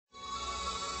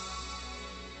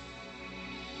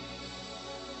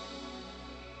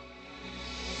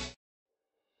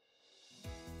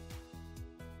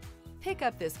Pick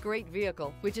up this great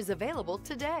vehicle, which is available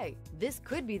today. This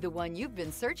could be the one you've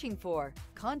been searching for.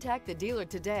 Contact the dealer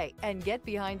today and get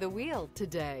behind the wheel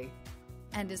today.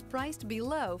 And is priced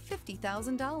below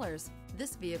 $50,000.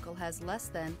 This vehicle has less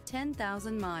than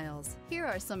 10,000 miles. Here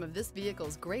are some of this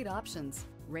vehicle's great options: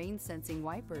 rain sensing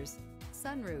wipers,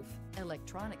 sunroof,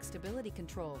 electronic stability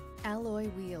control, alloy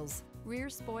wheels, rear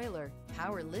spoiler,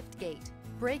 power lift gate,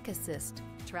 brake assist,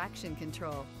 traction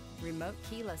control, remote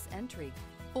keyless entry,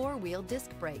 four-wheel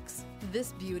disc brakes.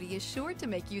 This beauty is sure to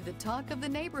make you the talk of the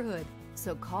neighborhood.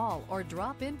 So call or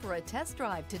drop in for a test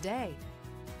drive today.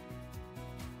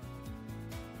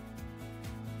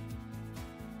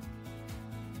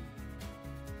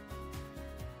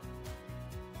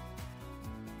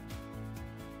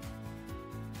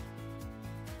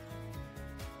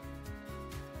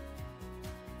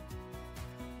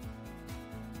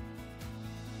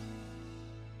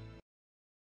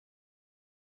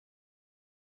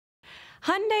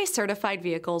 Hyundai certified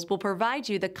vehicles will provide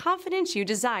you the confidence you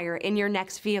desire in your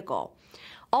next vehicle.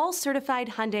 All certified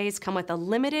Hyundais come with a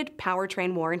limited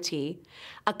powertrain warranty,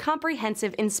 a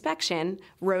comprehensive inspection,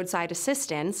 roadside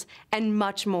assistance, and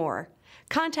much more.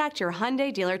 Contact your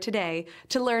Hyundai dealer today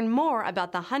to learn more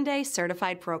about the Hyundai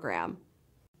Certified program.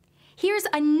 Here's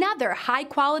another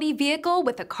high-quality vehicle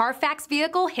with a Carfax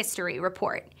Vehicle History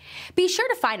Report. Be sure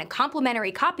to find a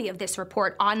complimentary copy of this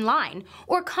report online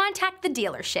or contact the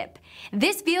dealership.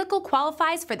 This vehicle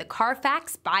qualifies for the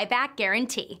Carfax Buyback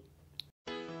Guarantee.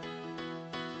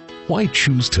 Why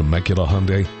choose Temecula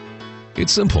Hyundai?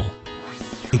 It's simple.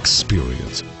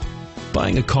 Experience.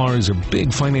 Buying a car is a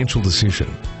big financial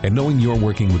decision, and knowing you're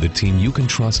working with a team you can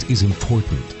trust is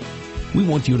important. We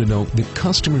want you to know that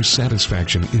customer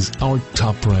satisfaction is our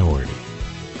top priority.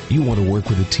 You want to work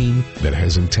with a team that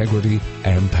has integrity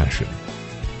and passion.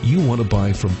 You want to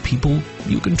buy from people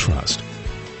you can trust.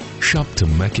 Shop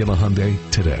Temecula Hyundai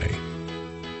today.